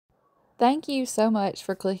Thank you so much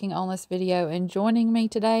for clicking on this video and joining me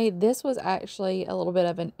today. This was actually a little bit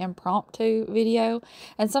of an impromptu video,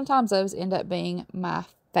 and sometimes those end up being my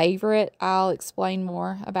favorite. I'll explain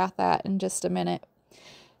more about that in just a minute.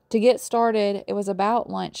 To get started, it was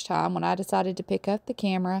about lunchtime when I decided to pick up the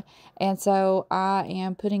camera, and so I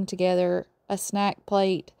am putting together a snack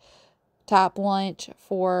plate type lunch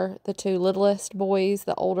for the two littlest boys.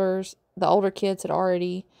 The older kids had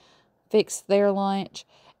already fixed their lunch.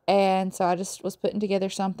 And so I just was putting together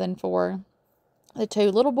something for the two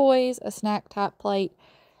little boys, a snack type plate.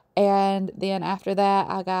 And then after that,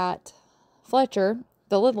 I got Fletcher,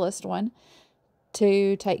 the littlest one,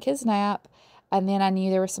 to take his nap. And then I knew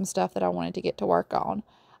there was some stuff that I wanted to get to work on.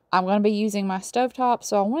 I'm going to be using my stovetop,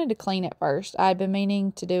 so I wanted to clean it first. I'd been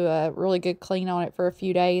meaning to do a really good clean on it for a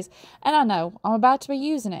few days. And I know I'm about to be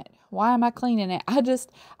using it. Why am I cleaning it?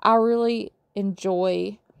 I really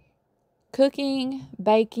enjoy cooking,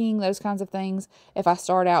 baking, those kinds of things if I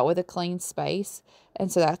start out with a clean space. And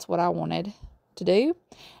so that's what I wanted to do.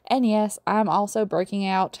 And yes, I'm also breaking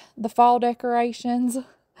out the fall decorations.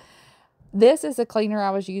 This is a cleaner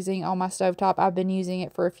I was using on my stovetop. I've been using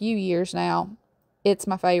it for a few years now. It's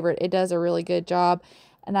my favorite. It does a really good job.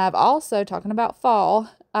 And I've also, talking about fall,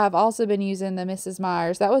 I've also been using the Mrs.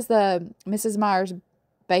 Meyer's. That was the Mrs. Meyer's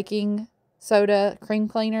baking soda cream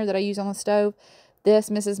cleaner that I use on the stove.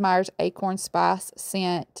 This Mrs. Meyer's Acorn Spice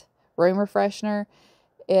scent room refreshener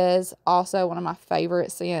is also one of my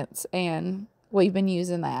favorite scents, and we've been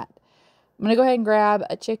using that. I'm going to go ahead and grab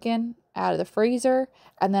a chicken out of the freezer,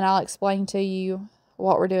 and then I'll explain to you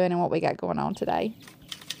what we're doing and what we got going on today.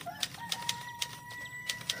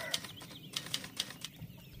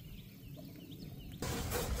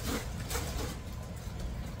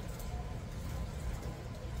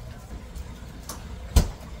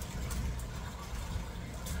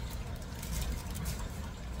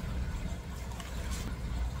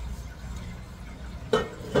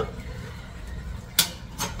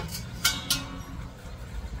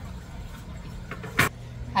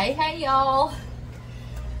 Hey y'all.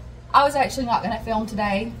 I was actually not going to film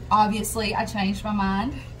today. Obviously, I changed my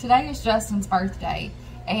mind. Today is Justin's birthday,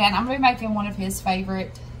 and I'm going to be making one of his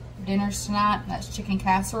favorite dinners tonight, and that's chicken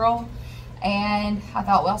casserole. And I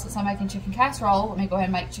thought, well, since I'm making chicken casserole, let me go ahead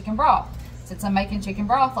and make chicken broth. Since I'm making chicken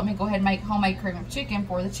broth, let me go ahead and make homemade cream of chicken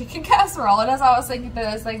for the chicken casserole. And as I was thinking through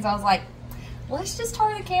those things, I was like, let's just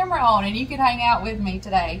turn the camera on and you can hang out with me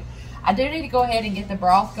today. I do need to go ahead and get the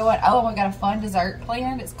broth going. Oh, I got a fun dessert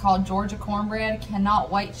planned. It's called Georgia cornbread.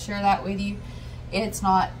 Cannot wait to share that with you. It's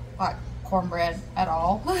not like cornbread at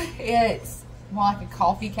all. It's more like a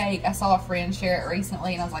coffee cake. I saw a friend share it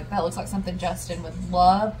recently, and I was like, that looks like something Justin would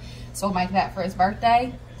love. So we'll make that for his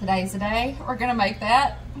birthday. Today's the day. We're going to make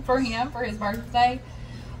that for him for his birthday.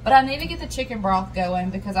 But I need to get the chicken broth going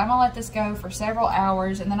because I'm going to let this go for several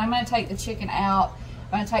hours, and then I'm going to take the chicken out. I'm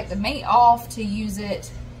going to take the meat off to use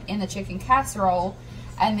it in the chicken casserole,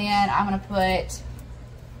 and then I'm going to put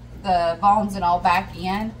the bones and all back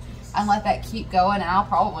in and let that keep going, and I'll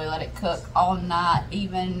probably let it cook all night,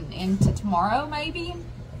 even into tomorrow maybe.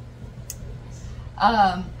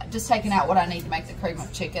 Just taking out what I need to make the cream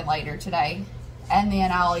of chicken later today, and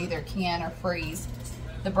then I'll either can or freeze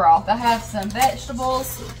the broth. I have some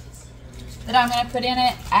vegetables that I'm going to put in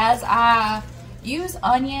it as I use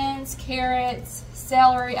onions, carrots,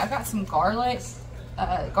 celery. I've got some garlic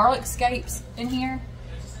scapes in here,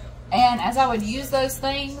 and as I would use those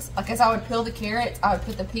things, like as I would peel the carrots, I would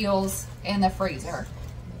put the peels in the freezer,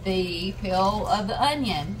 the peel of the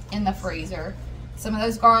onion in the freezer. Some of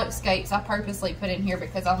those garlic scapes I purposely put in here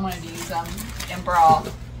because I wanted to use them in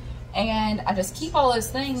broth, and I just keep all those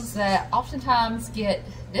things that oftentimes get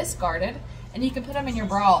discarded, and you can put them in your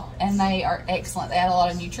broth and they are excellent. They add a lot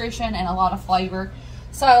of nutrition and a lot of flavor.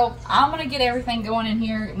 So I'm going to get everything going in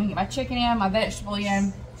here. I'm going to get my chicken in, my vegetables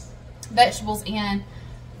in,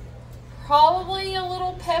 probably a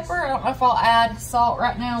little pepper. I don't know if I'll add salt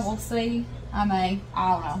right now. We'll see. I don't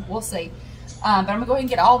know. We'll see. But I'm going to go ahead and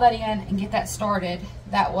get all that in and get that started.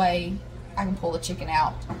 That way I can pull the chicken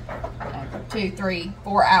out 2, 3,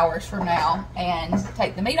 4 hours from now and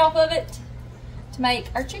take the meat off of it to make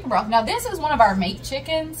our chicken broth. Now this is one of our meat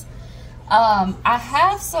chickens. I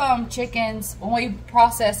have some chickens. When we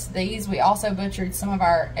processed these, we also butchered some of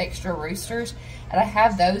our extra roosters, and I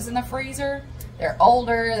have those in the freezer. They're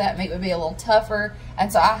older, that meat would be a little tougher,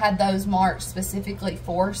 and so I had those marked specifically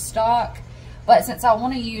for stock. But since I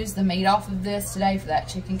want to use the meat off of this today for that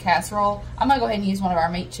chicken casserole, I'm going to go ahead and use one of our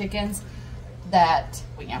meat chickens that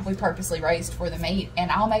we purposely raised for the meat, and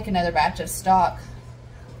I'll make another batch of stock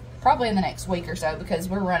probably in the next week or so because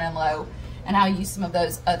we're running low, and I'll use some of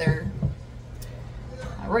those other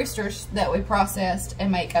roosters that we processed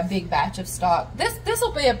and make a big batch of stock. This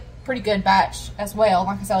will be a pretty good batch as well.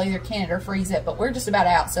 Like I said, I'll either can it or freeze it, but we're just about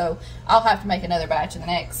out, so I'll have to make another batch in the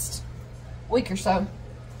next week or so.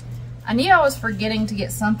 I knew I was forgetting to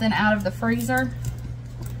get something out of the freezer.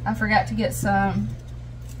 I forgot to get some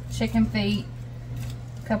chicken feet,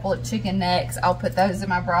 a couple of chicken necks. I'll put those in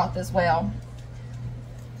my broth as well.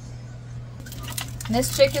 And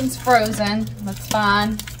this chicken's frozen. That's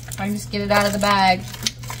fine. I can just get it out of the bag.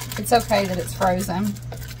 It's okay that it's frozen.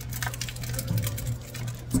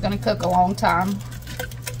 It's gonna cook a long time.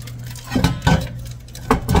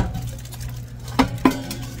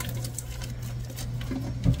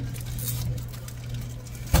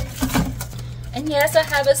 And yes, I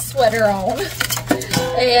have a sweater on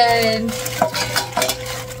and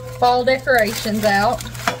fall decorations out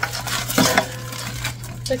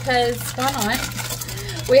because why not?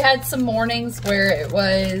 We had some mornings where it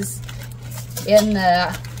was in the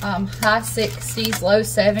high 60s, low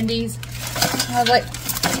 70s. I was like,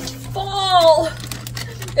 fall!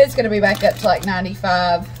 It's gonna be back up to like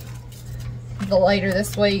 95 the later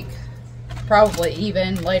this week, probably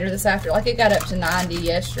even later this afternoon. Like it got up to 90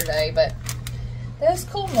 yesterday, but those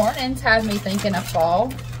cool mornings have me thinking of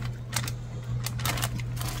fall.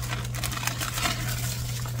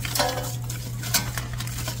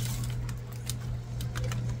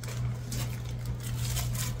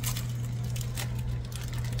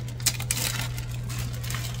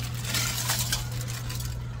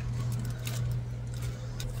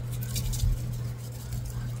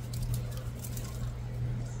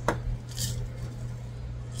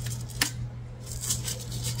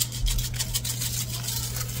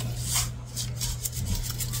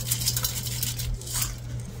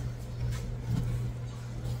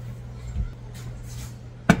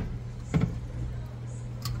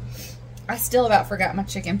 I still about forgot my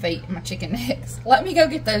chicken feet and my chicken necks. Let me go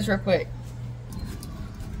get those real quick.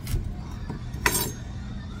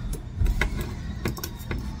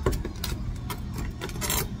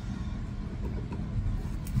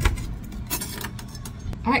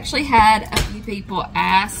 I actually had a few people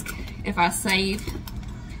ask if I saved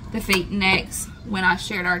the feet and necks when I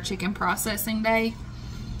shared our chicken processing day.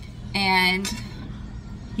 And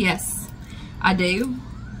yes, I do.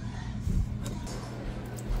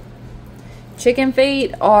 Chicken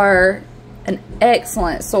feet are an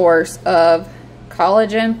excellent source of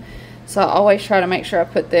collagen, so I always try to make sure I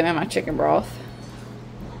put them in my chicken broth.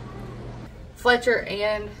 Fletcher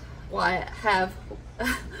and Wyatt have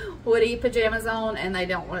Woody pajamas on and they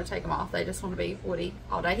don't want to take them off. They just want to be Woody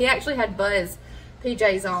all day. He actually had Buzz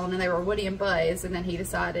PJs on and they were Woody and Buzz, and then he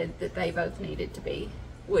decided that they both needed to be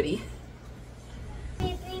Woody.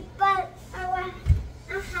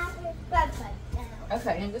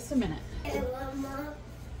 Okay, in just a minute.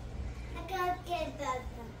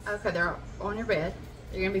 Okay, they're on your bed.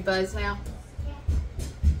 You're gonna be Buzz now?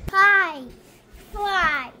 Hi.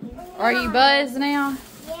 Fly. Are you Buzz now?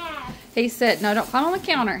 Yeah. He said, no, don't climb on the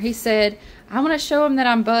counter. He said, I'm gonna show him that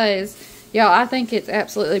I'm Buzz. Y'all, I think it's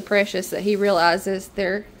absolutely precious that he realizes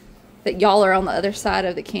that y'all are on the other side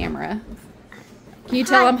of the camera. Can you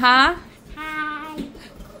tell him hi? Hi.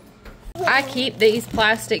 I keep these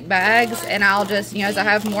plastic bags and I'll just, as I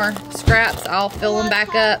have more scraps, I'll fill them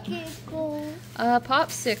back up.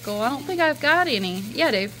 Popsicle. I don't think I've got any. Yeah,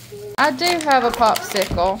 I do. I do have a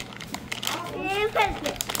popsicle.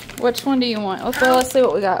 Which one do you want? Let's see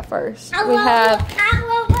what we got first.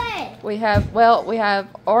 We have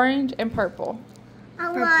orange and purple.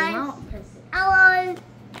 I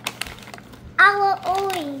want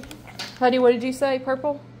orange. Honey, what did you say?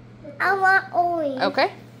 Purple? I want orange.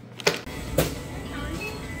 Okay.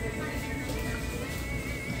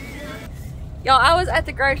 Y'all, I was at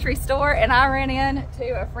the grocery store and I ran in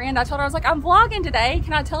to a friend. I told her, I was like, I'm vlogging today.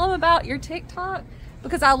 Can I tell them about your TikTok?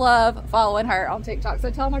 Because I love following her on TikTok.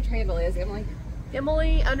 So tell them what your handle is, Emily.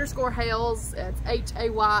 Emily_Hales. It's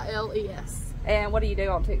Hayles. And what do you do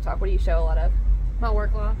on TikTok? What do you show a lot of? My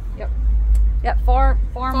work life. Yep, farm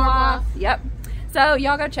life. life. Yep. So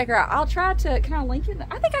y'all go check her out. I'll try to, can I link it?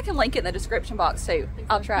 I think I can link it in the description box too.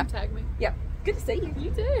 I'll try. Tag me. Yep. Good to see you.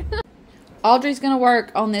 You too. Audrey's going to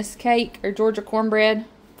work on this cake or Georgia cornbread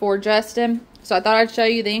for Justin. So I thought I'd show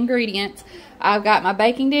you the ingredients. I've got my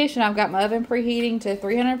baking dish and I've got my oven preheating to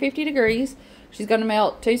 350 degrees. She's going to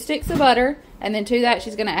melt 2 sticks of butter. And then to that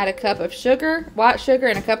she's going to add a cup of sugar, white sugar,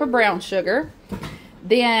 and a cup of brown sugar.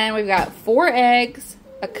 Then we've got 4 eggs,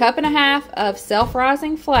 a cup and a half of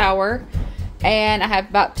self-rising flour, and I have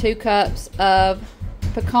about 2 cups of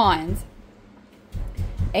pecans.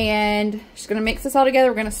 And she's going to mix this all together.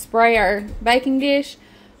 We're going to spray our baking dish,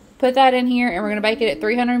 put that in here, and we're going to bake it at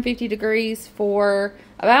 350 degrees for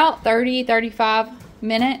about 30-35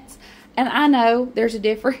 minutes. And I know there's a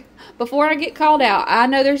difference. Before I get called out, I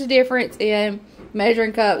know there's a difference in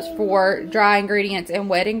measuring cups for dry ingredients and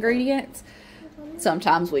wet ingredients.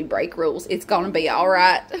 Sometimes we break rules. It's going to be all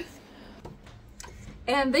right.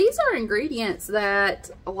 And these are ingredients that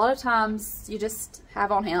a lot of times you just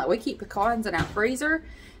have on hand. Like we keep pecans in our freezer,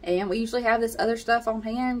 and we usually have this other stuff on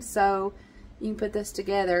hand, so you can put this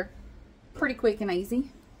together pretty quick and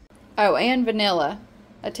easy. Oh, and vanilla.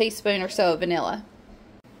 A teaspoon or so of vanilla.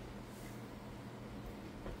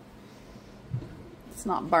 Let's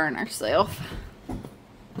not burn ourselves.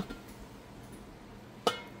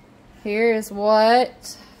 Here is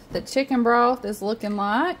what the chicken broth is looking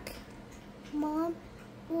like. Mom,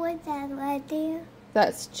 what's that right there?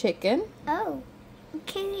 That's chicken. Oh.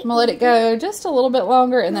 Can you I'm gonna let it go just a little bit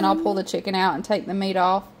longer, and then I'll pull the chicken out and take the meat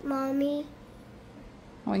off. Mommy,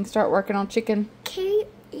 We can start working on chicken. can you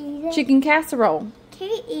eat it? Chicken casserole. Can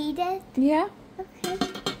you eat it? Yeah. Okay.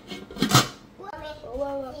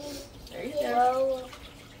 Whoa. There you go.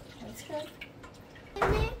 That's good.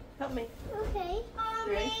 Help me. Okay.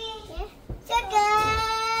 Ready? Yeah. Chicken!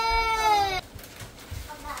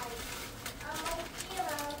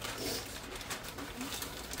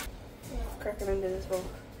 Crack it into this bowl.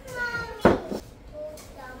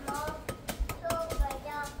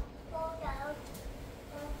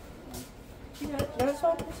 You got it. No, it's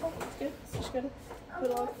fine. It's fine. It's good. Just gotta put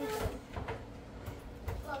it on.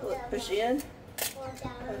 Push it in.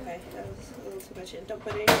 Okay, that was a little too much in. Don't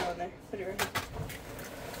put any more on there. Put it right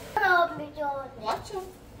here. Watch them.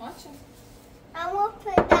 Watch them. I will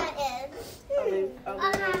put that in. I'll move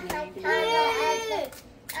right here. You can do that.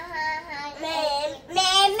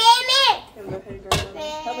 And go ahead and grab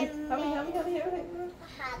it. Help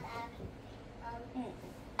me.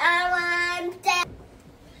 I want that.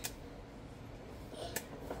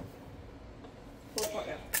 Pull it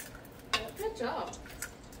down. Good job.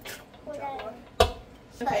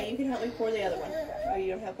 Okay, you can help me pour the other one. Oh,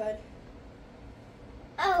 you don't have Bud?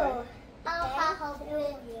 Oh, I'll help you.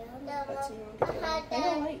 That's you want to get it. Hang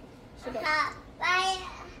on, wait. Sit down.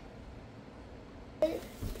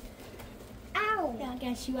 Ow.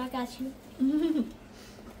 I got you.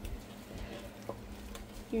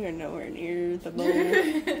 You are nowhere near the bowl.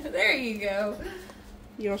 There you go.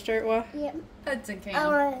 You want to start, Why? Yep. That's a can.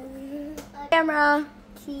 Camera.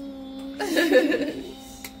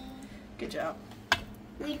 Good job.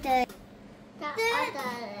 We did. You got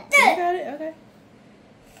it? Okay.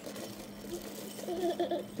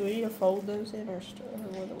 Do we need to fold those in or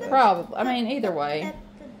what? Probably. I mean, either way,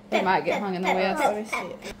 they might get hung in the Let whisk. me see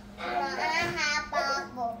it.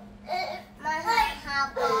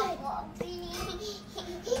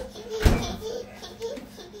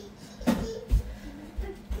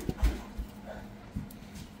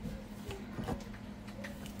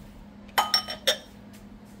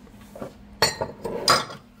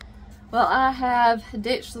 Well, I have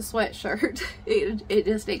ditched the sweatshirt.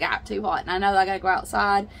 It got too hot, and I know that I gotta go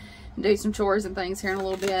outside and do some chores and things here in a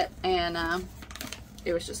little bit, and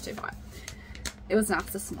it was just too hot. It was nice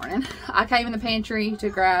this morning. I came in the pantry to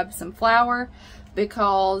grab some flour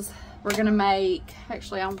because we're gonna make,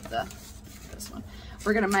 actually on this one,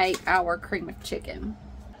 we're gonna make our cream of chicken.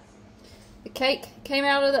 The cake came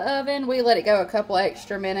out of the oven. We let it go a couple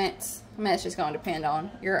extra minutes. I mean, it's just gonna depend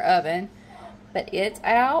on your oven, but it's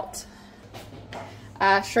out.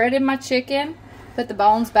 I shredded my chicken, put the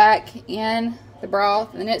bones back in the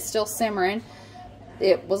broth, and it's still simmering.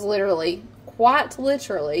 It was literally, quite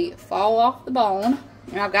literally, fall off the bone.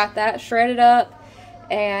 And I've got that shredded up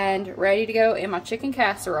and ready to go in my chicken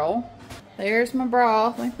casserole. There's my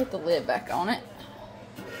broth. Let me put the lid back on it.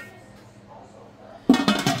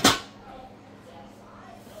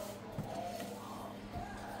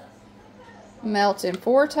 Melting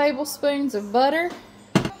 4 tablespoons of butter.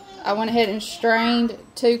 I went ahead and strained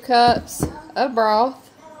 2 cups of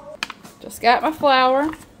broth. Just got my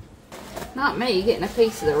flour. Not me getting a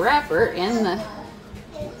piece of the wrapper in the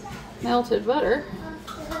melted butter.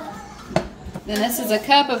 Then this is a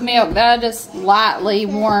cup of milk that I just lightly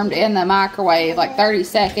warmed in the microwave, like 30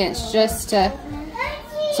 seconds, just to,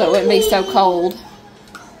 so it wouldn't be so cold.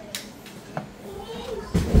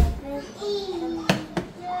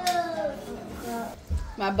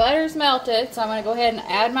 My butter's melted, so I'm going to go ahead and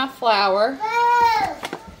add my flour.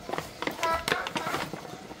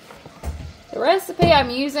 The recipe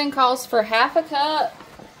I'm using calls for half a cup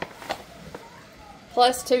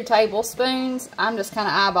plus 2 tablespoons. I'm just kind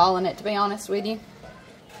of eyeballing it, to be honest with you.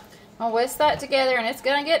 I'll whisk that together, and it's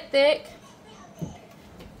going to get thick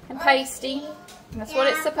and pasty. And that's what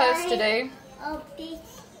it's supposed to do.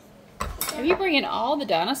 Are you bringing all the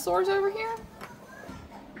dinosaurs over here?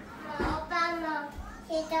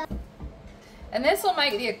 And this will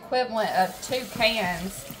make the equivalent of 2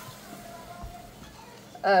 cans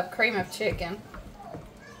of cream of chicken.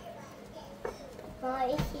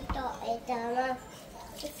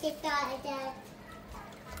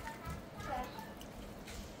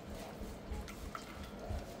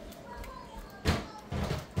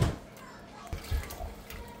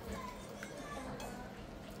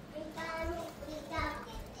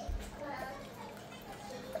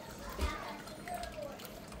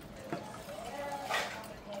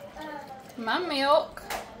 My milk.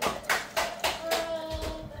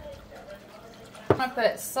 I'm gonna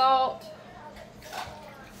put salt,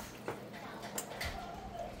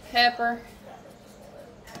 pepper.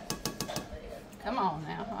 Come on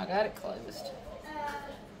now, I got it closed.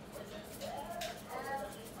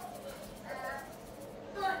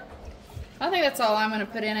 I think that's all I'm gonna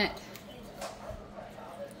put in it.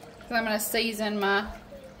 'Cause I'm gonna season my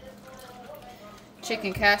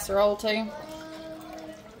chicken casserole too.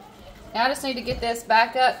 Now I just need to get this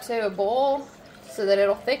back up to a boil so that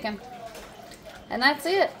it'll thicken. And that's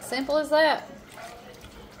it. Simple as that.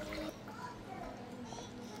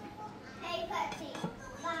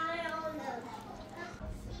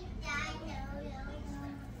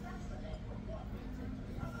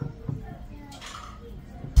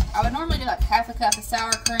 I would normally do like half a cup of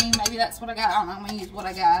sour cream. Maybe that's what I got. I don't know. I'm going to use what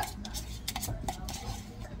I got.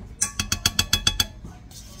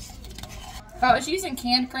 If I was using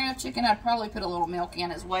canned cream of chicken, I'd probably put a little milk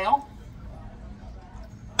in as well.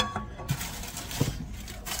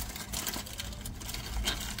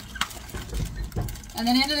 And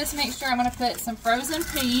then into this mixture, I'm going to put some frozen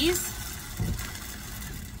peas.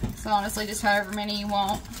 So honestly, just however many you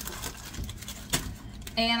want.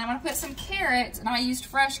 And I'm going to put some carrots, and I used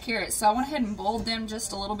fresh carrots, so I went ahead and boiled them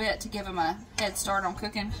just a little bit to give them a head start on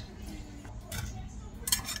cooking.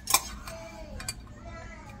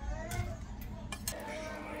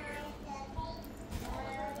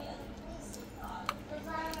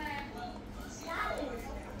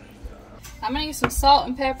 I'm going to use some salt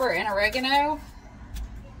and pepper and oregano.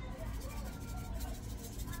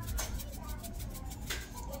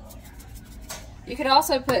 You could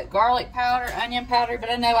also put garlic powder, onion powder, but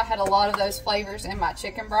I know I had a lot of those flavors in my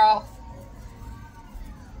chicken broth.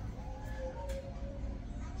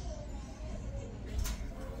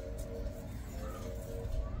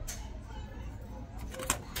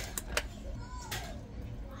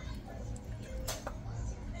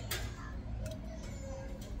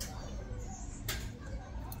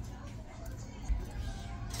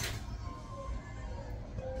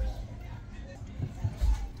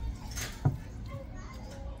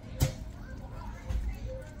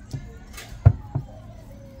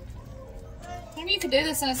 Maybe you could do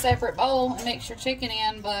this in a separate bowl and mix your chicken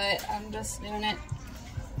in, but I'm just doing it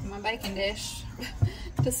in my baking dish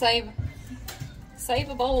to save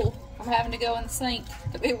a bowl from having to go in the sink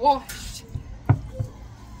to be washed.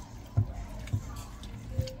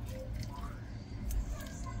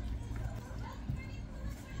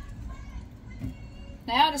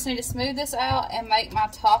 Now I just need to smooth this out and make my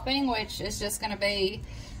topping, which is just going to be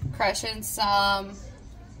crushing some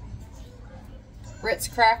Ritz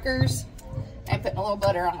crackers and putting a little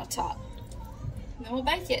butter on the top. And then we'll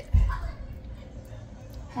bake it.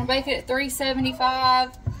 I'm gonna bake it at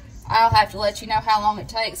 375. I'll have to let you know how long it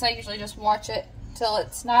takes. I usually just watch it till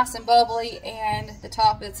it's nice and bubbly and the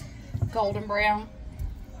top is golden brown.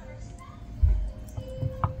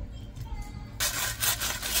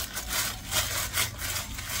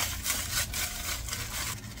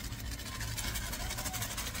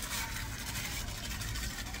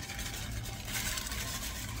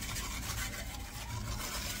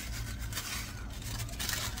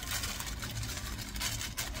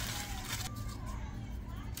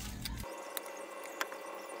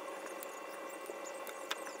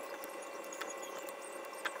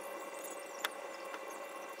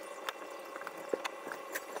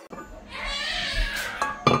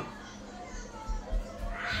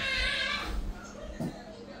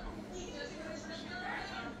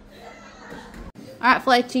 All right,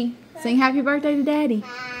 Fletchy, sing happy birthday to Daddy.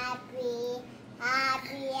 Happy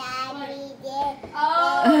day.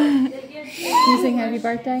 Can you sing happy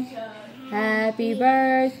birthday? Happy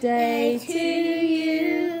birthday to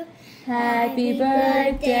you. Happy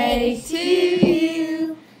birthday to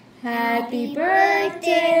you. Happy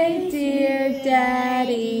birthday, dear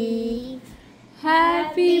Daddy.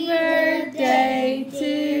 Happy birthday.